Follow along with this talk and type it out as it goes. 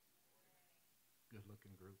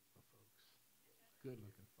good-looking group of folks.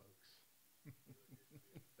 Good-looking folks.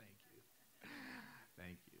 Thank you.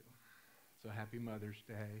 Thank you. So happy Mother's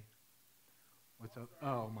Day. What's up?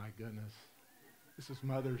 Oh, my goodness. This is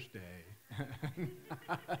Mother's Day.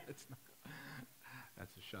 It's not,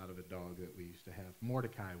 that's a shot of a dog that we used to have.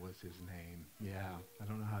 Mordecai was his name. Yeah, I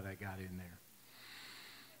don't know how that got in there.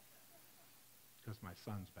 Because my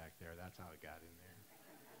son's back there. That's how it got in there.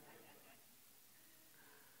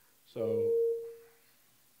 So,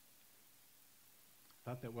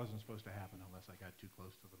 thought that wasn't supposed to happen unless I got too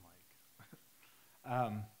close to the mic.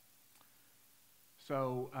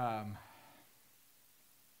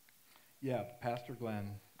 Yeah, Pastor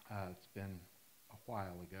Glenn, it's been a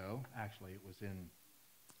while ago. Actually, it was in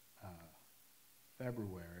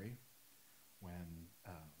February when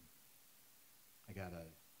I got a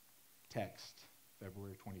text,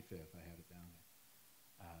 February 25th, I have it down there,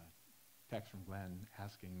 text from Glenn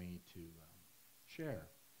asking me to share.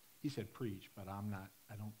 He said preach, but I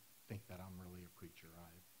don't think that I'm really a preacher.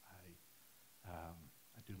 I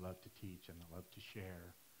do love to teach and I love to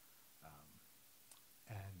share.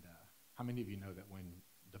 How many of you know that when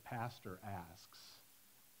the pastor asks,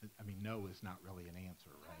 I mean, no is not really an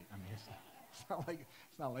answer, right? I mean, it's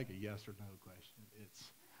not like a yes or no question.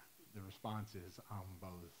 The response is, I'm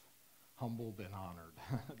both humbled and honored.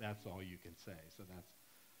 That's all you can say.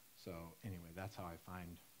 So anyway, that's how I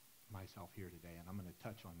find myself here today, and I'm going to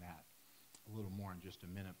touch on that a little more in just a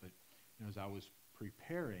minute. But as I was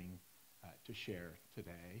preparing to share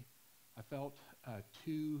today, I felt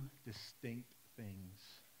two distinct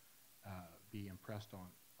things be impressed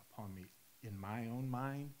upon me in my own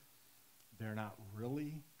mind. They're not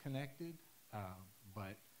really connected,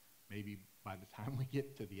 but maybe by the time we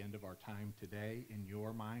get to the end of our time today, in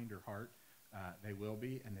your mind or heart, they will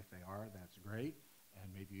be. And if they are, that's great.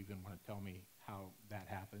 And maybe you even want to tell me how that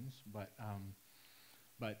happens. But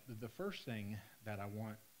the first thing that I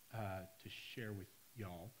want to share with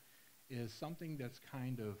y'all is something that's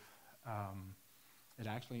kind of, it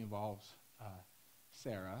actually involves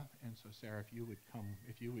Sarah. And so Sarah, if you would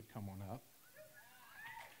come on up.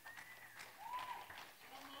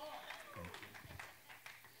 Thank you.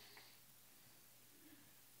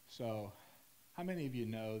 So, how many of you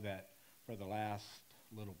know that for the last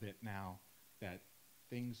little bit now that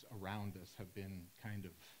things around us have been kind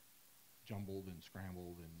of jumbled and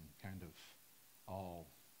scrambled and kind of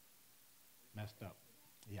all messed up?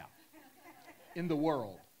 Yeah. In the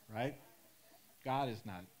world, right? God is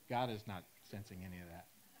not sensing any of that.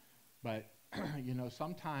 But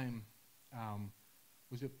sometime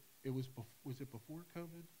was it before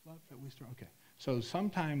COVID, love, that we started? Okay. So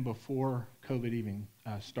sometime before COVID even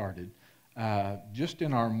started, just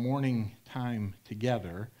in our morning time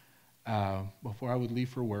together, before I would leave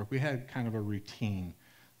for work, we had kind of a routine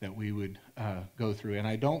that we would go through. And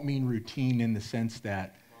I don't mean routine in the sense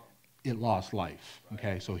that it lost life.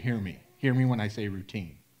 Okay, so hear me. Hear me when I say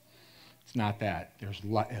routine. It's not that.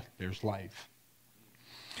 There's life.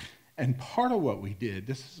 And part of what we did,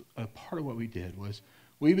 was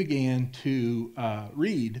we began to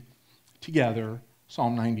read together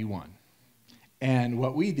Psalm 91. And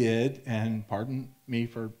what we did, and pardon me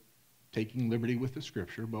for taking liberty with the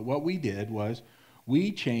scripture, but what we did was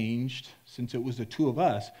we changed, since it was the two of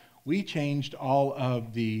us, we changed all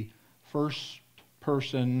of the first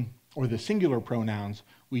person or the singular pronouns,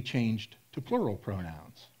 we changed to plural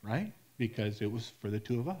pronouns, right? Because it was for the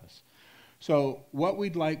two of us. So one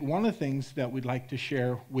of the things that we'd like to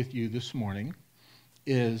share with you this morning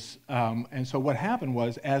is, and so what happened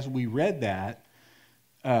was, as we read that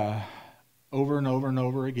over and over and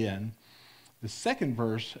over again, the second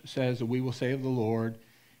verse says that we will say of the Lord,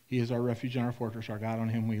 He is our refuge and our fortress, our God, on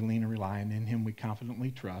Him we lean and rely, and in Him we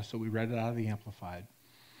confidently trust. So we read it out of the Amplified.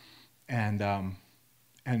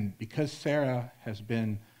 And because Sarah has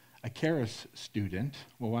been a Charis student,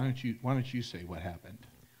 well, why don't you say what happened?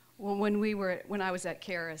 Well, when I was at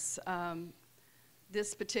Charis,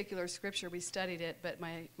 this particular scripture, we studied it, but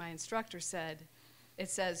my instructor said,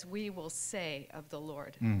 it says, we will say of the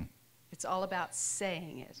Lord. Mm. It's all about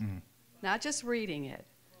saying it, not just reading it,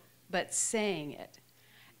 but saying it.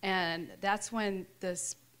 And that's when the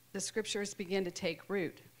scriptures begin to take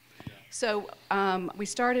root. Yeah. So we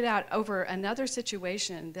started out over another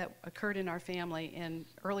situation that occurred in our family in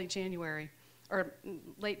early January, or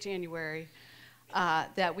late January,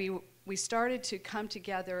 that we started to come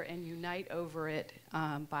together and unite over it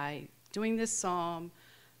by doing this psalm,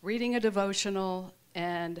 reading a devotional,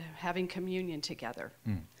 and having communion together.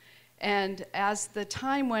 Mm. And as the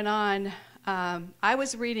time went on, I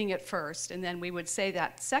was reading it first, and then we would say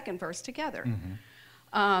that second verse together.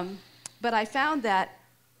 Mm-hmm. But I found that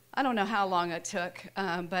I don't know how long it took,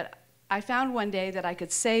 but I found one day that I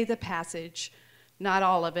could say the passage, not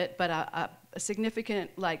all of it, but a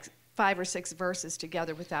significant, like 5 or 6 verses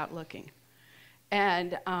together without looking.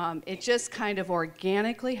 And it just kind of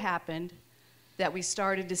organically happened that we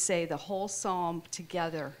started to say the whole psalm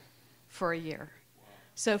together for a year.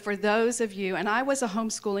 So for those of you, and I was a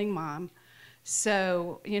homeschooling mom,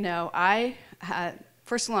 so, you know, I had,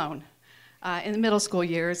 for Sloan, in the middle school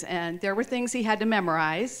years, and there were things he had to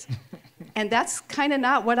memorize, and that's kind of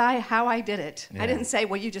not how I did it. Yeah. I didn't say,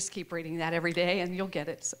 well, you just keep reading that every day and you'll get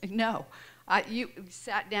it. So, no, you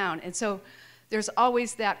sat down, and so there's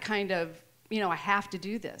always that kind of, you know, I have to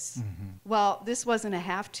do this. Mm-hmm. Well, this wasn't a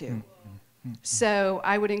have to. Mm-hmm. So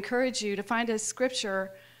I would encourage you to find a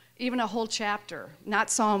scripture, even a whole chapter, not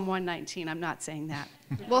Psalm 119, I'm not saying that.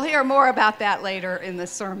 We'll hear more about that later in the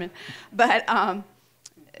sermon. But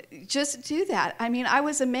just do that. I mean, I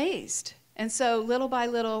was amazed. And so little by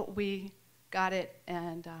little, we got it,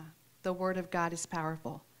 and the Word of God is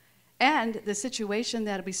powerful. And the situation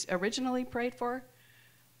that we originally prayed for,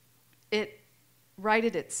 it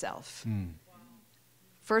righted itself,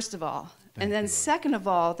 first of all. And then second of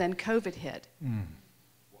all, then COVID hit.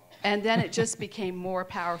 And then it just became more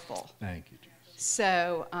powerful. Thank you, Jesus.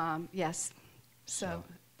 So, yes. So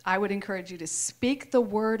I would encourage you to speak the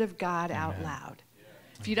Word of God out loud.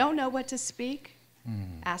 If you don't know what to speak,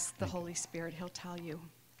 ask the Holy Spirit. He'll tell you.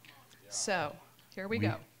 So, here we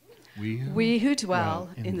go. We who dwell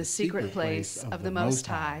in the secret place of the Most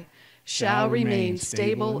High shall remain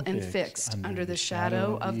stable and fixed under the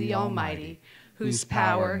shadow of the Almighty, whose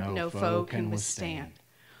power no foe can withstand.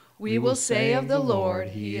 We will say of the Lord,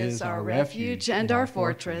 He is our refuge and our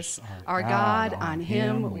fortress, our God, on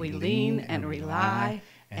Him we lean and rely,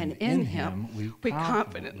 and in Him we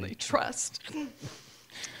confidently trust.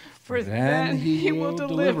 For then He will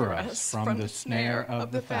deliver us from the snare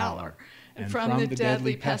of the fowler and from the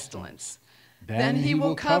deadly pestilence. Then He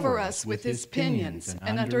will cover us with His pinions,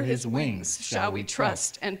 and under His wings shall we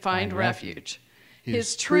trust and find refuge.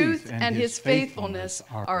 His truth and His faithfulness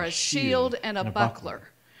are a shield and a buckler.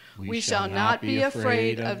 We shall not be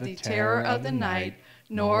afraid of the terror of the night,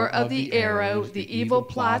 nor of the arrow, the evil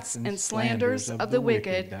plots and slanders of the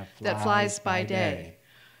wicked that flies by day,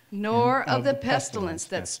 nor of the pestilence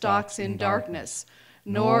that stalks in darkness,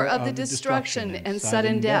 nor of the destruction and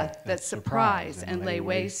sudden death that surprise and lay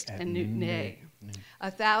waste and nay.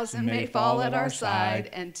 1,000 may fall at our side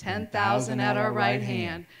and 10,000 at our right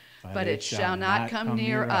hand, but it shall not come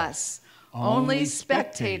near us. Only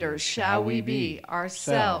spectators shall we be,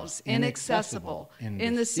 ourselves inaccessible,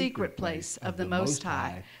 in the secret place of the Most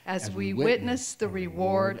High, as we witness the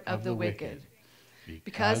reward of the wicked.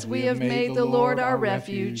 Because we have made the Lord our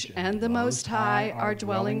refuge, and the Most High our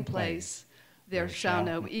dwelling place, there shall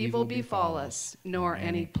no evil befall us, nor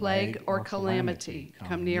any plague or calamity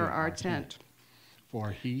come near our tent.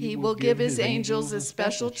 For He will give His angels a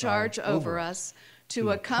special charge over us,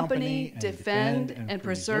 to accompany, defend, and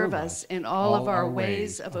preserve us in all of our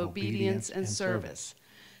ways of obedience and service.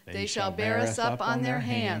 They shall bear us up on their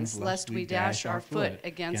hands, lest we dash our foot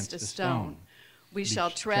against a stone. We shall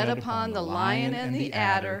tread upon the lion and the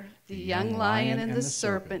adder, the young lion and the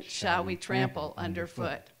serpent shall we trample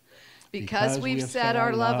underfoot. Because we've set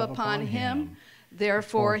our love upon Him,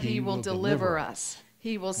 therefore He will deliver us.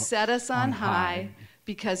 He will set us on high,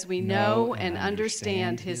 because we know and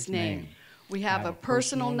understand His name. We have a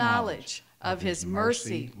personal knowledge of His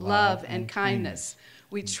mercy, love, and kindness.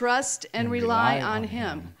 We trust and rely on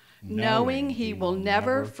Him, knowing He will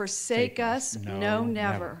never forsake us, no,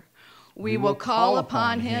 never. We will call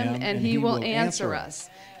upon Him, and He will answer us.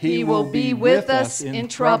 He will be with us in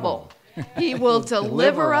trouble. He will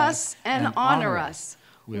deliver us and honor us.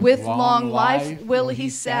 With long life will He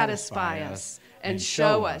satisfy us and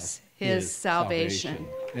show us His salvation.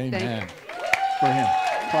 Amen. For Him.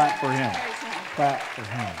 Clap for Him. Clap for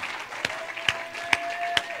Him.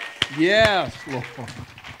 Yes, Lord.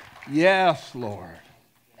 Yes, Lord.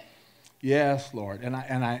 Yes, Lord. And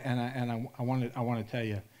I want to tell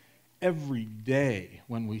you, every day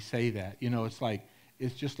when we say that, you know, it's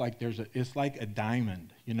just like it's like a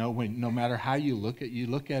diamond, you know, when no matter how you look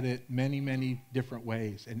at it many, many different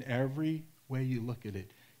ways, and every way you look at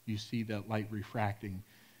it, you see that light refracting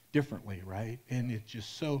differently, right? And it's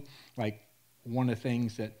just so, like, one of the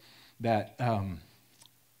things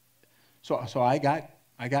so I got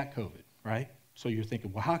COVID, right? So you're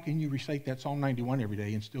thinking, well, how can you recite that Psalm 91 every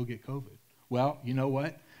day and still get COVID? Well, you know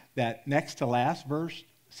what? That next to last verse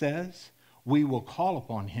says, we will call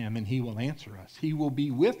upon Him and He will answer us. He will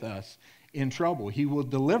be with us in trouble. He will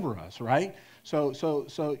deliver us, right?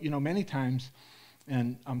 So you know, many times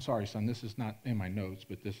and I'm sorry, son, this is not in my notes,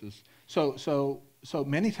 but this is, so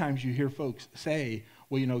many times you hear folks say,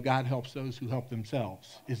 well, you know, God helps those who help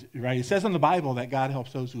themselves, right? It says in the Bible that God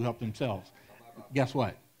helps those who help themselves. Guess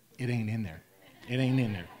what? It ain't in there. It ain't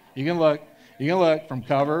in there. You can look from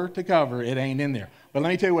cover to cover, it ain't in there. But let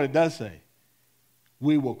me tell you what it does say.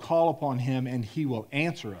 We will call upon him and he will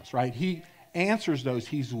answer us, right? He answers those.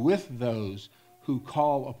 He's with those who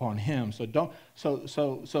call upon him. So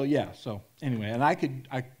anyway, and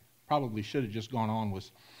I probably should have just gone on with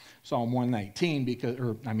Psalm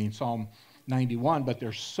 119 Psalm 91, but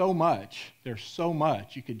there's so much,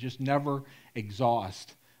 you could just never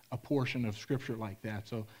exhaust a portion of scripture like that.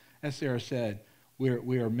 So as Sarah said,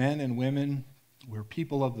 we are men and women, we're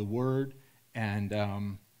people of the word, and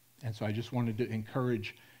so I just wanted to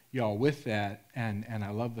encourage y'all with that, and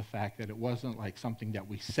I love the fact that it wasn't like something that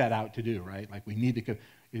we set out to do, right? Like we need to,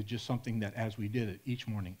 it's just something that as we did it each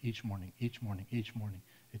morning,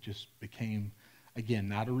 it just became, again,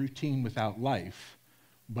 not a routine without life,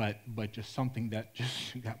 but just something that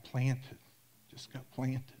just got planted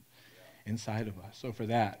inside of us. So for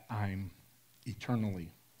that, I'm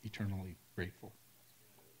eternally grateful.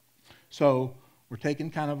 So we're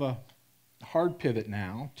taking kind of a hard pivot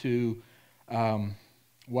now to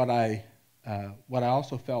what I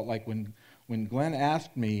also felt like when Glenn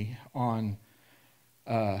asked me on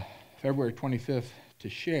February 25th to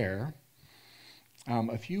share.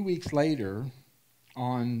 A few weeks later,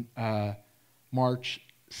 on March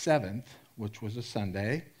 7th, which was a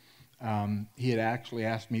Sunday, he had actually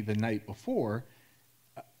asked me the night before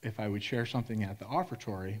if I would share something at the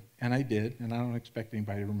offertory, and I did, and I don't expect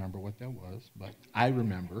anybody to remember what that was, but I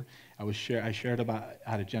remember. I shared about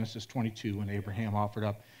out of Genesis 22 when Abraham offered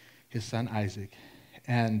up his son Isaac,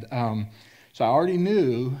 and so I already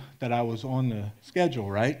knew that I was on the schedule,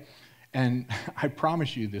 right? And I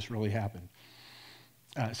promise you this really happened.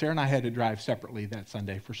 Sarah and I had to drive separately that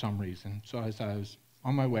Sunday for some reason, so as I was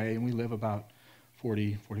on my way, and we live about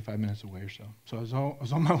 45 minutes away or so. So I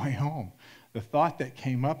was on my way home. The thought that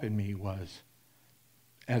came up in me was,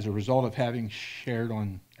 as a result of having shared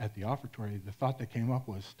at the offertory, the thought that came up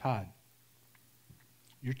was, Todd,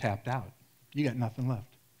 you're tapped out. You got nothing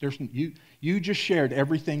left. You just shared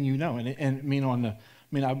everything you know.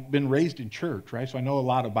 I've been raised in church, right? So I know a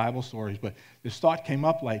lot of Bible stories, but this thought came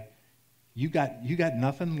up like, you got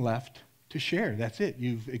nothing left to share. That's it.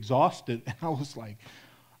 You've exhausted. And I was like,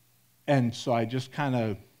 and so I just kind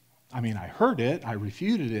of, I heard it. I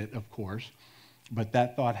refuted it, of course, but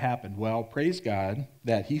that thought happened. Well, praise God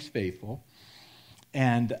that he's faithful.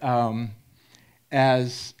 And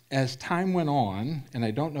as time went on, and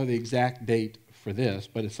I don't know the exact date for this,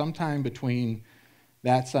 but it's sometime between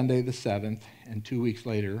that Sunday the 7th and 2 weeks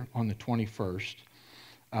later on the 21st,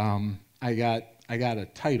 I got a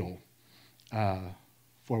title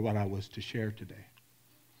for what I was to share today.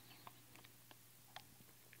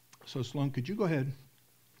 So Sloan, could you go ahead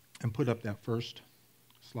and put up that first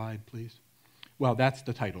slide, please? Well, that's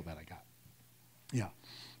the title that I got. Yeah.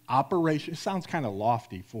 Operation, it sounds kind of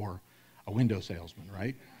lofty for a window salesman,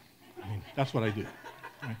 right? That's what I do.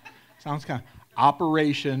 Right? Sounds kind of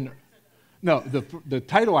Operation, no, the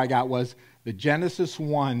title I got was the Genesis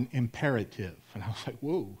 1 Imperative. And I was like,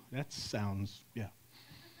 whoa, that sounds,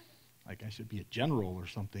 like I should be a general or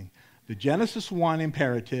something. The Genesis 1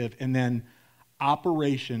 Imperative, and then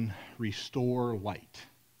Operation Restore Light.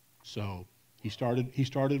 So he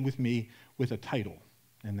started with me with a title,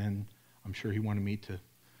 and then I'm sure he wanted me to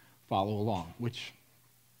follow along, which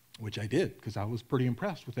I did, because I was pretty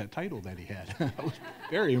impressed with that title that he had. I was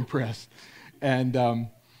very impressed. And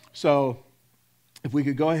so if we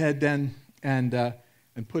could go ahead then and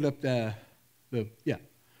put up the.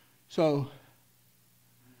 So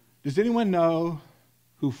does anyone know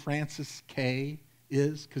who Frances Kay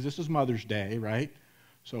is? Because this is Mother's Day, right?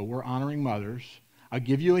 So we're honoring mothers. I'll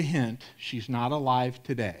give you a hint. She's not alive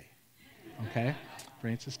today, okay?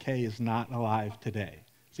 Frances Kay is not alive today.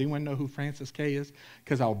 Does anyone know who Frances Kay is?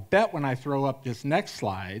 Because I'll bet when I throw up this next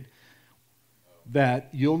slide that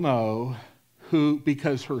you'll know who,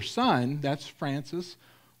 because her son, that's Frances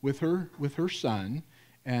with her son,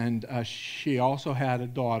 and she also had a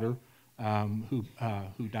daughter who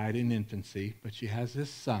died in infancy, but she has this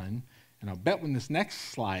son, and I'll bet when this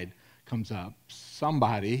next slide comes up,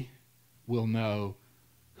 somebody will know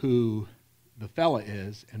who the fella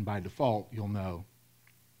is, and by default, you'll know.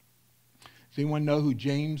 Does anyone know who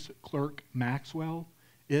James Clerk Maxwell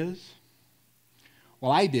is?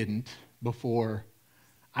 Well, I didn't before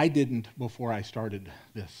I started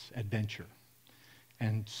this adventure.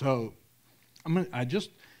 And so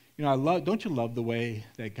don't you love the way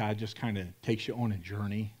that God just kind of takes you on a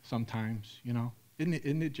journey sometimes,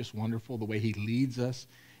 Isn't it just wonderful the way he leads us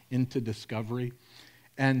into discovery?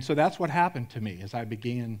 And so that's what happened to me as I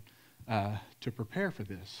began to prepare for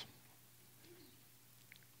this.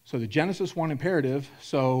 So the Genesis 1 imperative,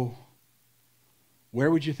 so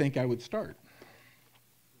where would you think I would start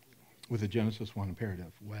with the Genesis 1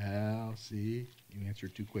 imperative? Well, see, you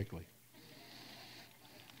answered too quickly.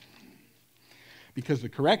 Because the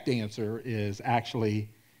correct answer is actually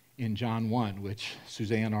in John 1, which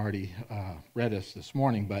Suzanne already read us this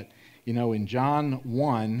morning. But, you know, in John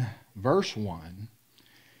 1, verse 1,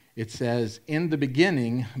 it says, "In the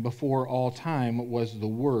beginning, before all time, was the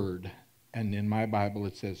Word." And in my Bible,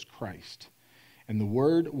 it says Christ. "And the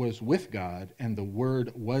Word was with God, and the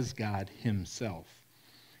Word was God himself.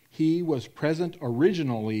 He was present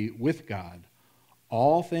originally with God.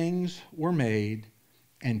 All things were made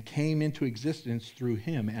and came into existence through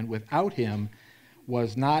him, and without him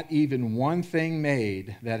was not even one thing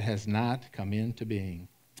made that has not come into being."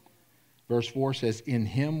 Verse 4 says, "In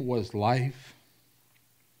him was life,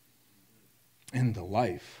 and the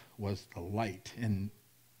life was the light." And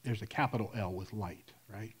there's a capital L with light,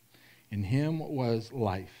 right? "In him was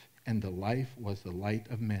life, and the life was the light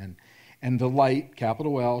of men. And the light,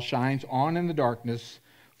 capital L, shines on in the darkness,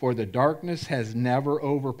 for the darkness has never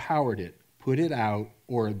overpowered it, put it out,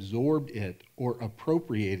 or absorbed it, or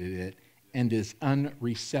appropriated it, and is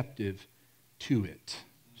unreceptive to it."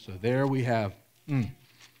 So there we have,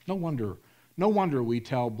 no wonder we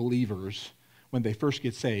tell believers when they first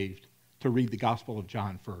get saved to read the Gospel of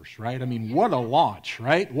John first, right? I mean, what a launch,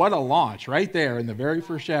 right? What a launch right there in the very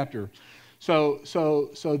first chapter. So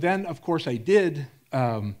then, of course, I did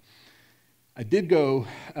go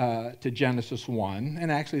to Genesis 1,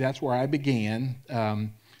 and actually that's where I began.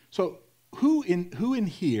 So who in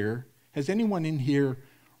here, has anyone in here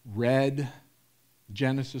read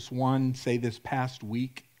Genesis 1, say this past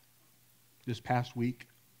week? This past week?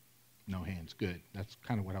 No hands, good. That's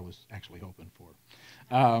kind of what I was actually hoping for.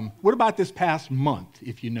 What about this past month,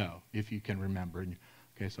 if you know, if you can remember?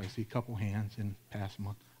 Okay, so I see a couple hands in past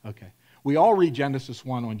month. Okay. We all read Genesis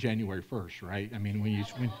 1 on January 1st, right? I mean,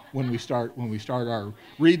 when we start our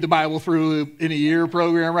Read the Bible Through in a Year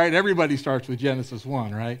program, right? Everybody starts with Genesis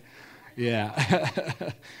 1, right?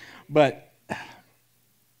 Yeah. But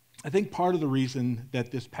I think part of the reason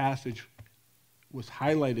that this passage was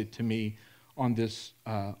highlighted to me on this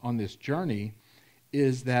journey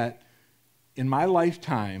is that in my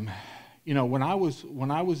lifetime, you know, when I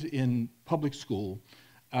was in public school,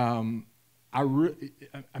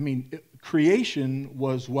 creation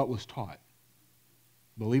was what was taught.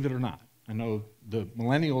 Believe it or not. I know the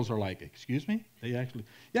millennials are like, excuse me?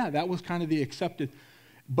 That was kind of the accepted.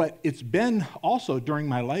 But it's been also during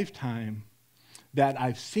my lifetime that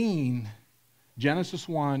I've seen Genesis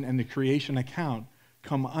 1 and the creation account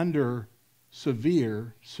come under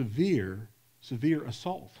severe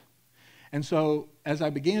assault. And so as I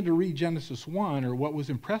began to read Genesis 1, or what was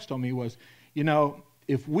impressed on me was, you know,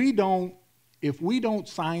 if we don't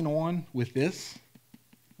sign on with this,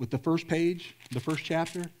 with the first page, the first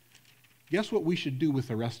chapter, guess what we should do with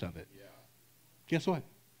the rest of it? Yeah. Guess what?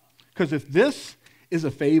 Because if this is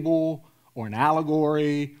a fable or an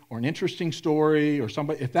allegory or an interesting story or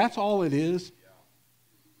somebody, if that's all it is,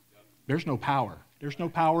 there's no power. There's no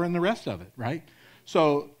power in the rest of it, right?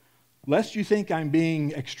 So lest you think I'm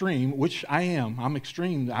being extreme, which I am. I'm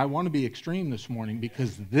extreme. I want to be extreme this morning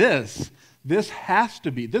because this has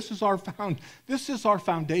to be. This is our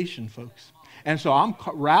foundation, folks. And so I'm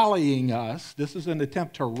rallying us. This is an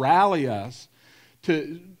attempt to rally us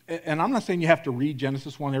to. And I'm not saying you have to read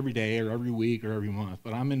Genesis 1 every day or every week or every month,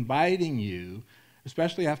 but I'm inviting you,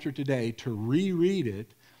 especially after today, to reread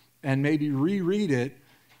it and maybe reread it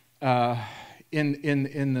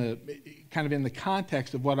in the kind of in the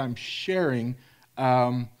context of what I'm sharing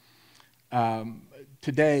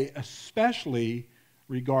today, especially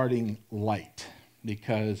regarding light,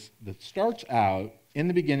 because it starts out, in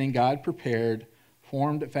the beginning God prepared,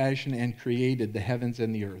 formed, fashioned, and created the heavens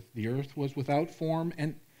and the earth. The earth was without form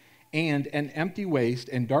and an empty waste,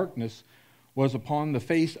 and darkness was upon the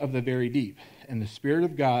face of the very deep. And the Spirit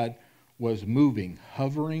of God was moving,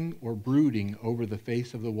 hovering, or brooding over the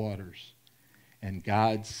face of the waters. And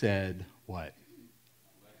God said, what?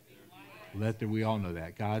 We all know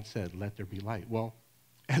that. God said, let there be light. Well,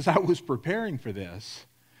 as I was preparing for this,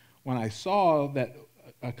 when I saw that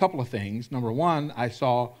a couple of things. Number one, I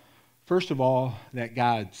saw, first of all, that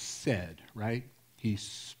God said, right? He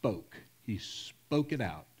spoke. He spoke it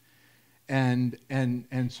out. And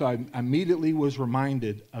so I immediately was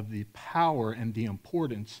reminded of the power and the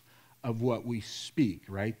importance of what we speak,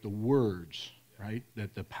 right? The words, right?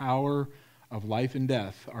 That the power of life and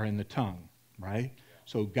death are in the tongue. right?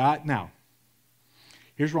 So God, now,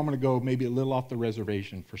 here's where I'm going to go maybe a little off the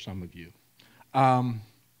reservation for some of you.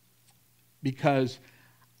 Because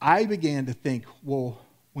I began to think, well,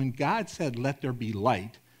 when God said, let there be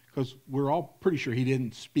light, because we're all pretty sure he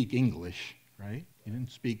didn't speak English, right? He didn't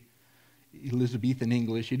speak Elizabethan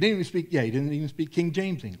English. He didn't even speak King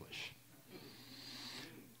James English.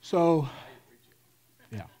 So,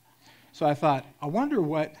 yeah. So I thought, I wonder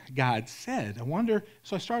what God said.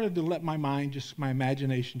 So I started to let my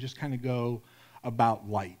imagination just kind of go about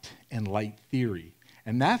light and light theory.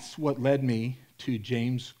 And that's what led me to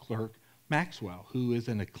James Clerk Maxwell, who is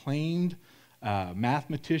an acclaimed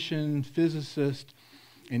mathematician, physicist,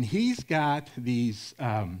 and he's got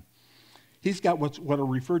what are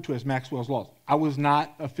referred to as Maxwell's laws. I was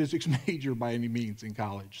not a physics major by any means in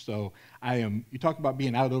college, so you talk about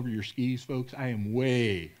being out over your skis, folks, I am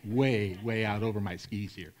way, way, way out over my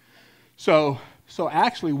skis here. So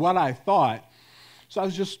actually what I thought, so I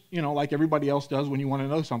was just, like everybody else does when you want to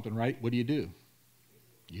know something, right? What do?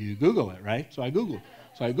 You Google it, right? So I Googled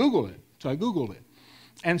it.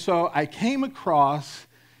 And so I came across,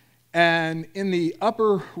 and in the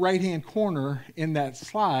upper right-hand corner in that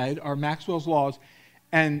slide are Maxwell's laws.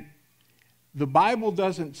 And the Bible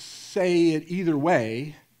doesn't say it either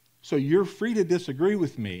way, so you're free to disagree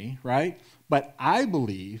with me, right? But I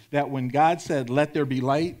believe that when God said, let there be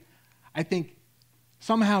light, I think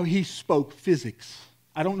somehow he spoke physics.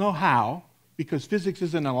 I don't know how, because physics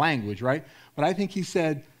isn't a language, right? But I think he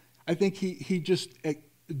just,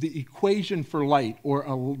 the equation for light,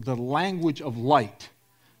 or the language of light,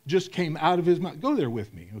 just came out of his mouth. Go there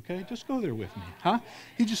with me, okay? Just go there with me, huh?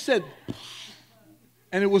 He just said,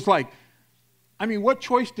 and it was like, what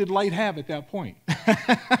choice did light have at that point?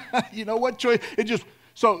 What choice? It just,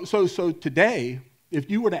 so today, if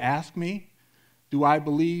you were to ask me, do I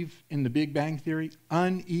believe in the Big Bang Theory?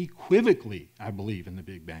 Unequivocally, I believe in the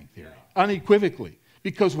Big Bang Theory. Unequivocally.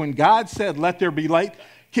 Because when God said, let there be light,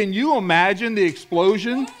 can you imagine the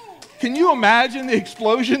explosion? Can you imagine the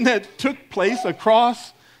explosion that took place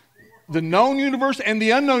across the known universe and the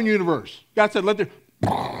unknown universe? God said, let there...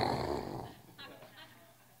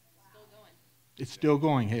 It's still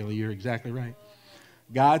going, Haley. You're exactly right.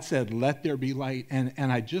 God said, let there be light. And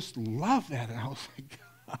I just love that. And I was like,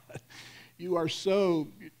 God, you are so...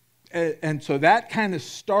 And so that kind of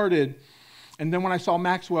started. And then when I saw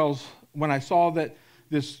that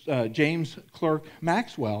this James Clerk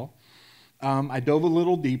Maxwell, I dove a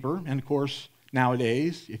little deeper. And of course,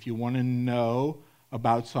 nowadays, if you want to know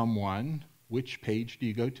about someone, which page do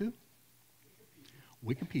you go to?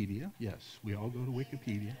 Wikipedia. Yes, we all go to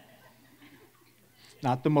Wikipedia.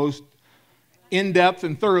 Not the most in-depth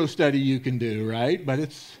and thorough study you can do, right? But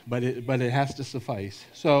it has to suffice.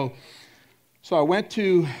 So I went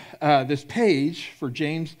to this page for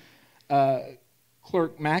James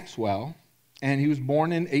Clerk Maxwell, and he was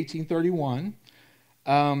born in 1831.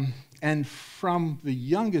 And from the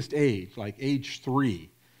youngest age, like age 3,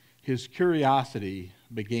 his curiosity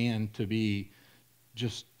began to be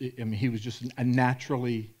he was just a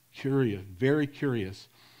naturally curious, very curious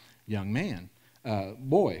young man.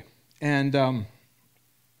 Boy. And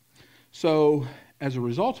so as a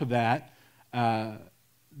result of that,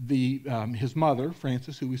 his mother,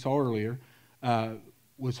 Frances, who we saw earlier,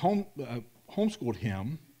 homeschooled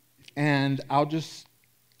him. And I'll just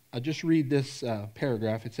read this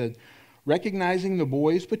paragraph. It said, recognizing the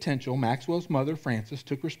boy's potential, Maxwell's mother, Frances,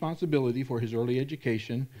 took responsibility for his early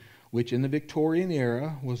education, which in the Victorian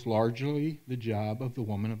era was largely the job of the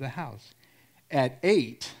woman of the house. At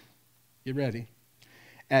 8, get ready,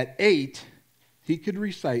 at 8, he could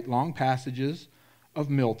recite long passages of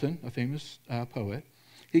Milton, a famous poet.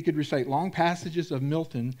 He could recite long passages of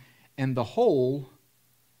Milton and the whole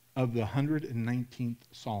of the 119th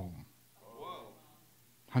Psalm.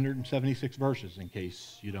 176 verses, in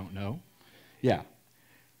case you don't know. Yeah.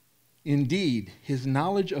 Indeed, his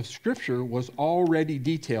knowledge of Scripture was already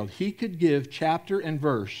detailed. He could give chapter and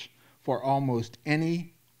verse for almost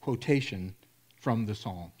any quotation from the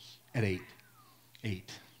Psalms at 8.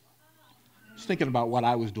 8. Just thinking about what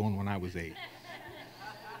I was doing when I was 8.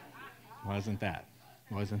 Wasn't that?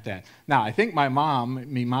 Now, I think my mom,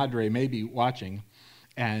 mi madre, may be watching,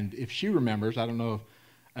 and if she remembers, I don't know,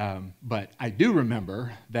 but I do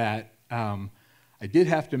remember that I did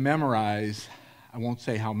have to memorize, I won't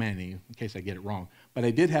say how many in case I get it wrong, but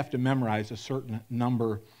I did have to memorize a certain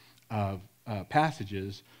number of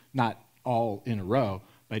passages, not all in a row,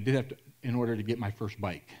 but I did have to, in order to get my first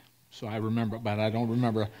bike. So I remember, but I don't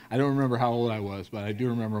remember how old I was, but I do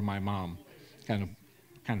remember my mom kind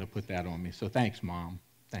of put that on me. So thanks, Mom.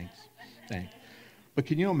 Thanks. But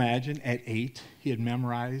can you imagine at 8, he had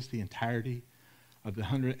memorized the entirety of the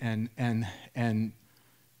 100, and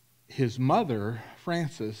his mother,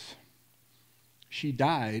 Frances, she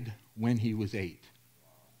died when he was 8.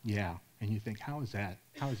 Yeah, and you think, how is that?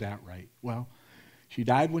 How is that right? Well, she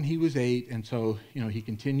died when he was 8, and so he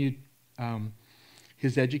continued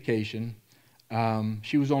his education.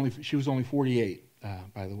 She was only 48,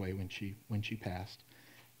 by the way, when she passed,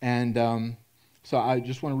 and so I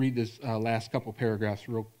just want to read this last couple paragraphs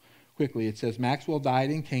real quickly. It says, Maxwell died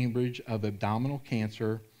in Cambridge of abdominal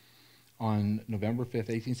cancer on November 5th,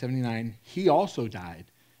 1879. He also died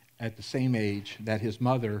at the same age that his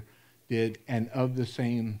mother did, and of the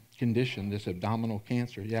same condition, this abdominal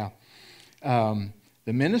cancer. Yeah.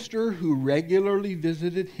 The minister who regularly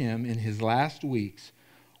visited him in his last weeks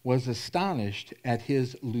was astonished at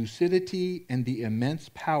his lucidity and the immense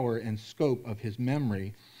power and scope of his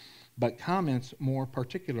memory, but comments more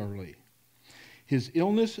particularly. His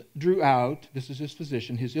illness drew out, this is his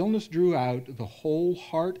physician, his illness drew out the whole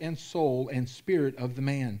heart and soul and spirit of the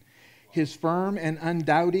man. His firm and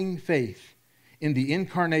undoubting faith in the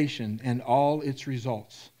incarnation and all its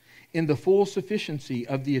results, in the full sufficiency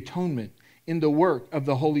of the atonement, in the work of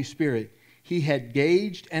the Holy Spirit. He had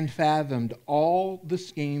gauged and fathomed all the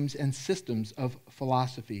schemes and systems of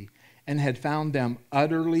philosophy and had found them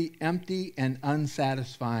utterly empty and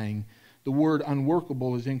unsatisfying. The word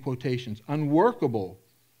unworkable is in quotations. Unworkable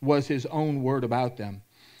was his own word about them.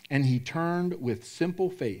 And he turned with simple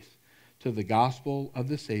faith to the gospel of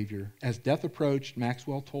the Savior. As death approached,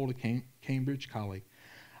 Maxwell told a Cambridge colleague,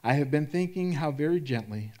 I have been thinking how very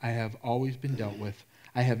gently I have always been dealt with.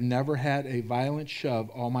 I have never had a violent shove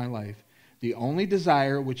all my life. The only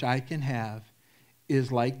desire which I can have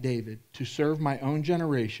is, like David, to serve my own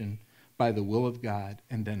generation by the will of God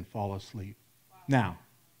and then fall asleep. Wow.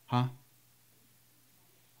 Now,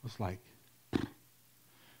 it's like,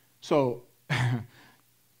 so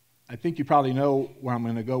I think you probably know where I'm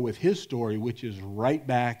going to go with his story, which is right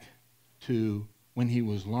back to when he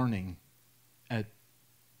was learning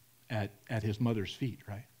at his mother's feet,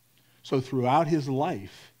 right? So throughout his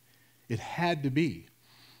life, it had to be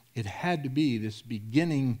this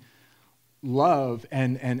beginning love,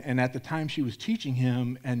 and at the time she was teaching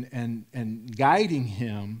him and guiding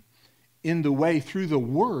him in the way through the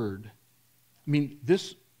Word. I mean,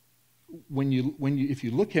 this, if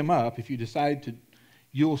you look him up, if you decide to,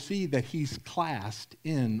 you'll see that he's classed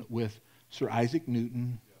in with Sir Isaac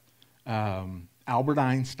Newton, Albert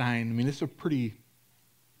Einstein. I mean, it's a pretty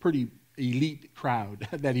elite crowd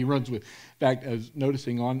that he runs with. In fact, I was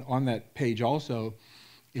noticing on that page also,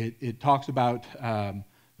 it talks about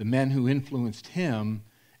the men who influenced him,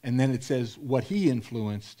 and then it says what he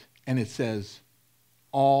influenced, and it says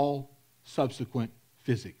all subsequent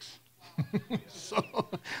physics. So,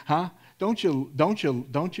 don't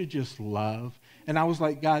you just love? And I was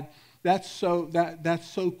like, God, that's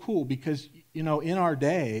so cool, because in our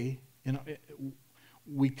day,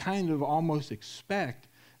 we kind of almost expect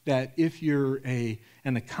that if you're an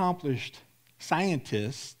accomplished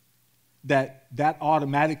scientist, that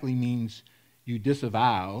automatically means you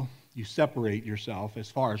disavow, you separate yourself as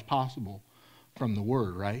far as possible from the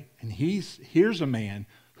Word, right? And here's a man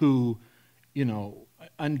who,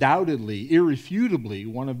 undoubtedly, irrefutably,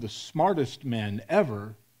 one of the smartest men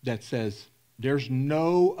ever, that says there's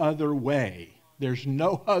no other way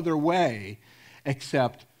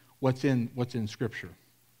except what's in Scripture.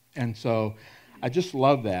 And so I just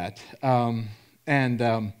love that.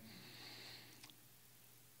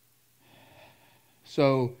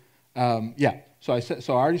 So I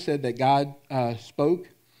already said that God spoke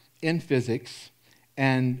in physics,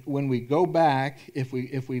 and when we go back, if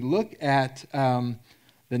we look at the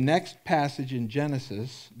next passage in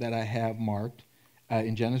Genesis that I have marked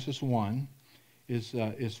in Genesis 1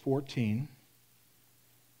 is 14.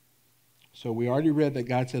 So we already read that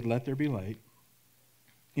God said, "Let there be light."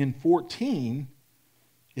 In 14,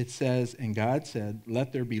 it says, "And God said,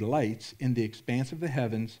 'Let there be lights in the expanse of the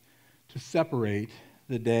heavens to separate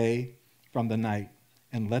the day from the night,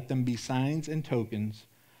 and let them be signs and tokens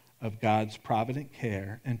of God's provident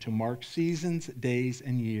care, and to mark seasons, days,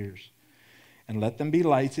 and years. And let them be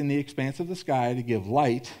lights in the expanse of the sky to give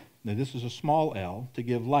light,'" now this is a small l, "'to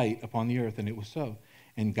give light upon the earth,' and it was so.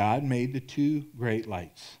 And God made the two great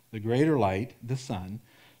lights, the greater light, the sun,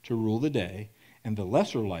 to rule the day, and the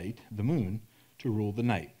lesser light, the moon, to rule the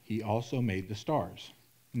night. He also made the stars."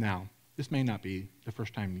 Now, this may not be the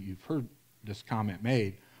first time you've heard this comment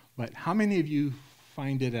made, but how many of you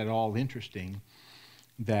find it at all interesting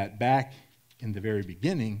that back in the very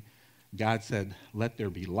beginning, God said, "Let there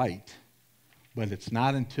be light," but it's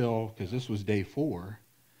not until, because this was day 4,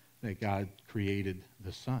 that God created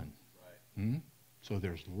the sun. Right. So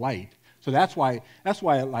there's light So that's why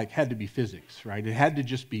it like had to be physics, right? It had to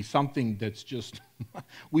just be something that's just,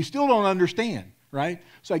 we still don't understand, right?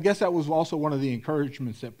 So I guess that was also one of the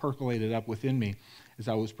encouragements that percolated up within me as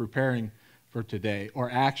I was preparing for today.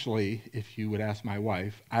 Or actually, if you would ask my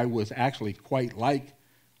wife, I was actually quite like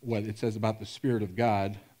what it says about the Spirit of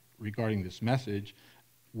God regarding this message,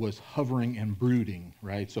 was hovering and brooding,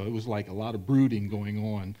 right? So it was like a lot of brooding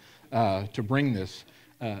going on to bring this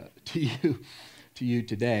to you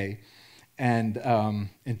today. And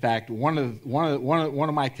in fact, one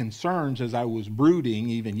of my concerns as I was brooding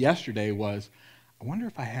even yesterday was, I wonder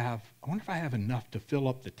if I have enough to fill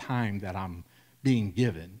up the time that I'm being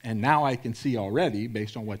given. And now I can see already,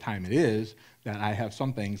 based on what time it is, that I have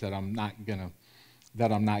some things that I'm not gonna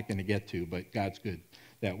get to. But God's good.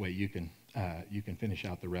 That way you can finish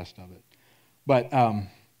out the rest of it. But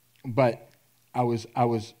I was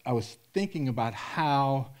thinking about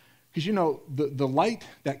how, because you know the light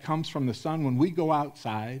that comes from the sun when we go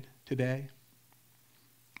outside today,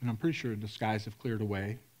 and I'm pretty sure the skies have cleared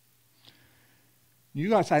away. You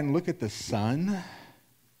go outside and look at the sun.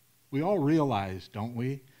 We all realize, don't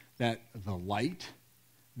we, that the light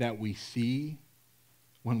that we see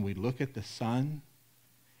when we look at the sun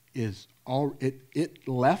is all it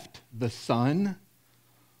left the sun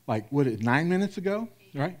like 9 minutes ago,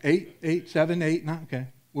 right? 7, 8, 9. Okay,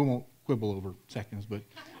 we won't quibble over seconds,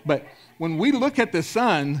 but when we look at the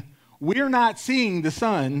sun, we're not seeing the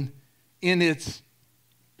sun in its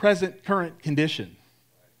present current condition,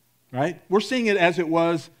 right? We're seeing it as it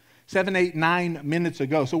was 7, 8, 9 minutes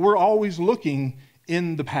ago. So we're always looking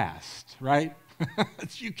in the past, right?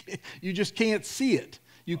 You just can't see it.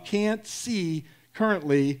 You can't see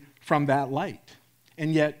currently from that light.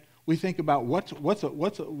 And yet we think about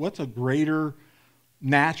what's a greater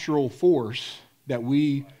natural force that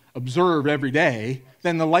we observe every day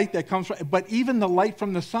than the light that comes from, but even the light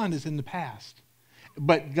from the sun is in the past.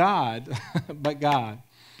 But God,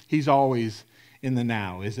 he's always in the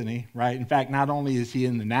now, isn't he? Right? In fact, not only is he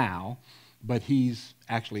in the now, but he's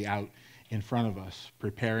actually out in front of us,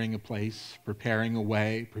 preparing a place, preparing a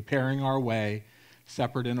way, preparing our way,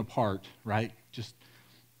 separate and apart, right? Just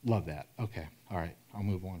love that. Okay, all right, I'll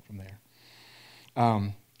move on from there.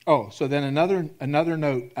 So then another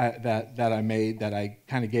note that I made that I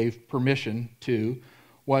kind of gave permission to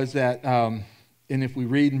was that, and if we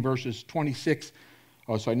read in verses 26,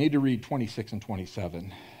 so I need to read 26 and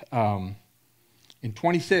 27. In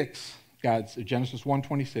 26, Genesis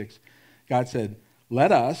 1:26, God said,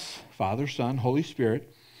 "Let us, Father, Son, Holy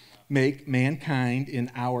Spirit, make mankind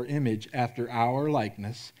in our image after our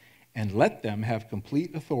likeness, and let them have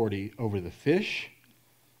complete authority over the fish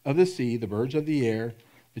of the sea, the birds of the air,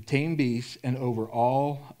 the tame beasts, and over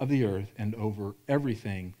all of the earth, and over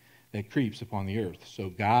everything that creeps upon the earth." So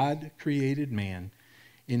God created man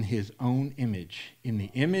in his own image. In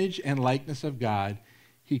the image and likeness of God,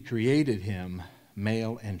 he created him,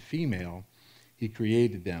 male and female, he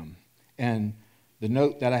created them. And the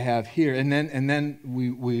note that I have here, and then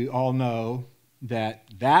we all know that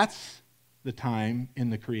that's the time in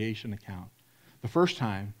the creation account. The first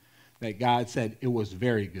time that God said it was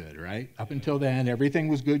very good, right? Up until then, everything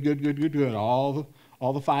was good.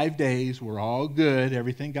 All the 5 days were all good.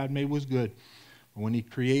 Everything God made was good. But when he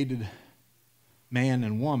created man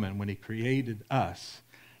and woman, when he created us,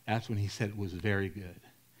 that's when he said it was very good.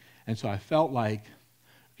 And so I felt like,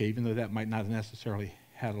 okay, even though that might not have necessarily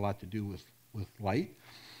had a lot to do with light,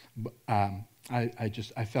 but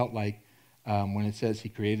I felt like when it says he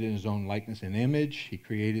created in his own likeness and image, he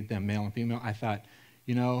created them male and female, I thought,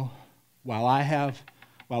 you know, while I have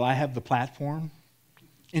the platform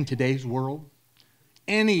in today's world,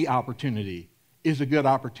 any opportunity is a good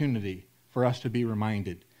opportunity for us to be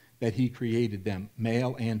reminded that he created them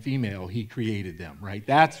male and female. He created them, right?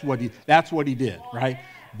 That's what he did, right?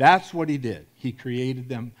 That's what he did. He created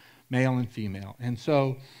them male and female. And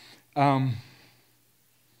so not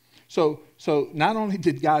only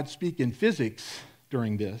did God speak in physics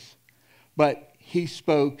during this, but he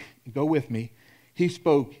spoke, go with me, he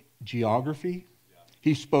spoke geography.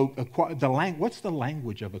 He spoke, what's the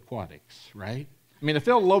language of aquatics, right? I mean, it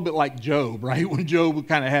felt a little bit like Job, right? When Job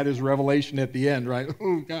kind of had his revelation at the end, right?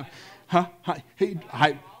 Oh, God. Huh?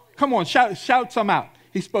 Come on, shout some out.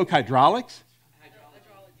 He spoke hydraulics?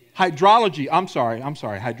 Hydrology. I'm sorry,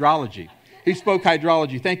 hydrology. He spoke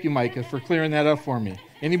hydrology. Thank you, Micah, for clearing that up for me.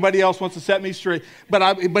 Anybody else wants to set me straight?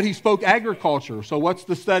 But he spoke agriculture. So what's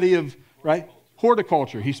the study of, right?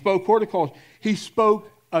 Horticulture. He spoke horticulture. He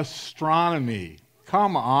spoke astronomy.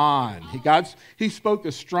 Come on. He spoke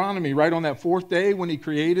astronomy right on that fourth day when he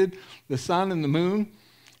created the sun and the moon.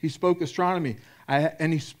 He spoke astronomy.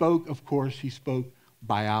 And he spoke, of course,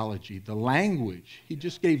 biology, the language. He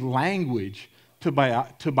just gave language to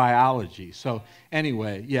biology. So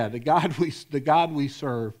anyway, yeah, the God we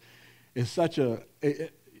serve is such a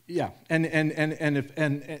yeah.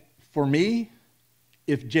 And for me,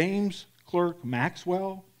 if James Clerk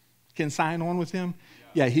Maxwell can sign on with him,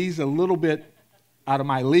 yeah, he's a little bit out of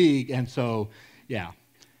my league, and so yeah.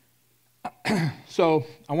 So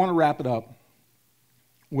I want to wrap it up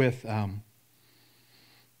with a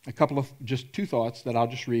couple of just two thoughts that I'll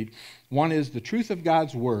just read. One is the truth of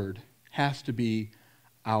God's word has to be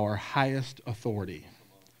our highest authority.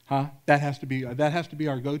 That has to be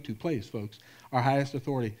our go-to place, folks. Our highest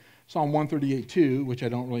authority. Psalm 138:2, which I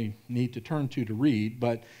don't really need to turn to read,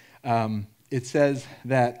 but it says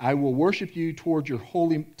that I will worship you toward your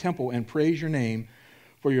holy temple and praise your name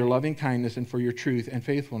for your loving kindness and for your truth and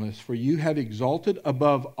faithfulness. For you have exalted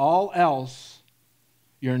above all else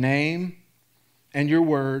your name and your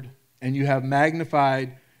word, and you have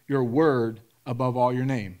magnified your word above all your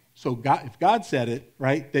name. So God, if God said it,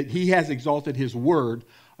 right, that he has exalted his word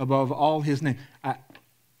above all his name.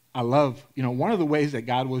 I love, one of the ways that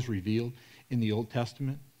God was revealed in the Old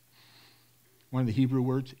Testament, one of the Hebrew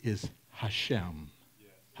words is Hashem.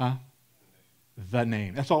 The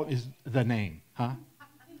name. That's all is the name.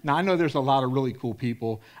 Now, I know there's a lot of really cool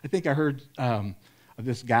people. I think I heard of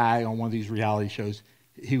this guy on one of these reality shows.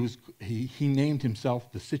 He named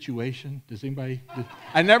himself The Situation. Does anybody?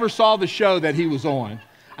 I never saw the show that he was on.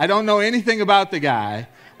 I don't know anything about the guy,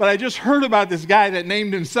 but I just heard about this guy that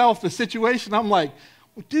named himself The Situation. I'm like,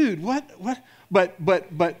 well, dude, what? But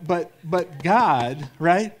God,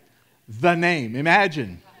 right? The name.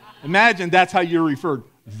 Imagine that's how you're referred.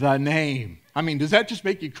 The name. I mean, does that just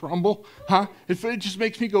make you crumble? It just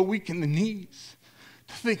makes me go weak in the knees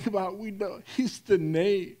to think about, we know he's the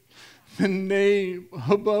name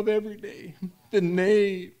above every name, the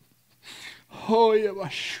name.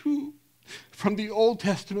 From the Old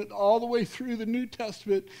Testament all the way through the New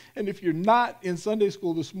Testament. And if you're not in Sunday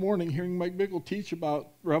school this morning hearing Mike Bickle teach about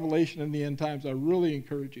Revelation and the end times, I really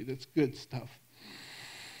encourage you. That's good stuff.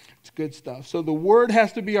 It's good stuff. So the Word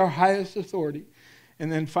has to be our highest authority.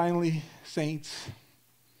 And then finally, saints,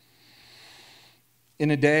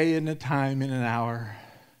 in a day, in a time, in an hour,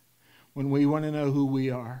 when we want to know who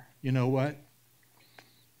we are, you know what?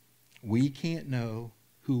 We can't know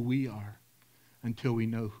who we are until we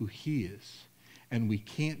know who he is. And we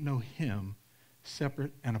can't know him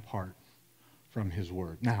separate and apart from his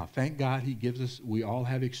word. Now, thank God he gives us, we all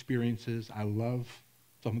have experiences. I love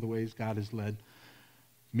some of the ways God has led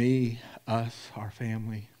me, us, our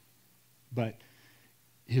family. But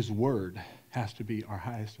his word has to be our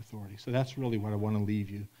highest authority. So that's really what I want to leave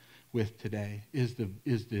you with today, is the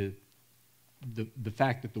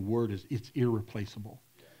fact that the word it's irreplaceable.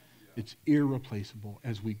 It's irreplaceable.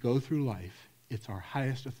 As we go through life, it's our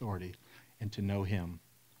highest authority. And to know him,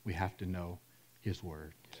 we have to know his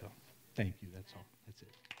word. So thank you. That's all. That's it.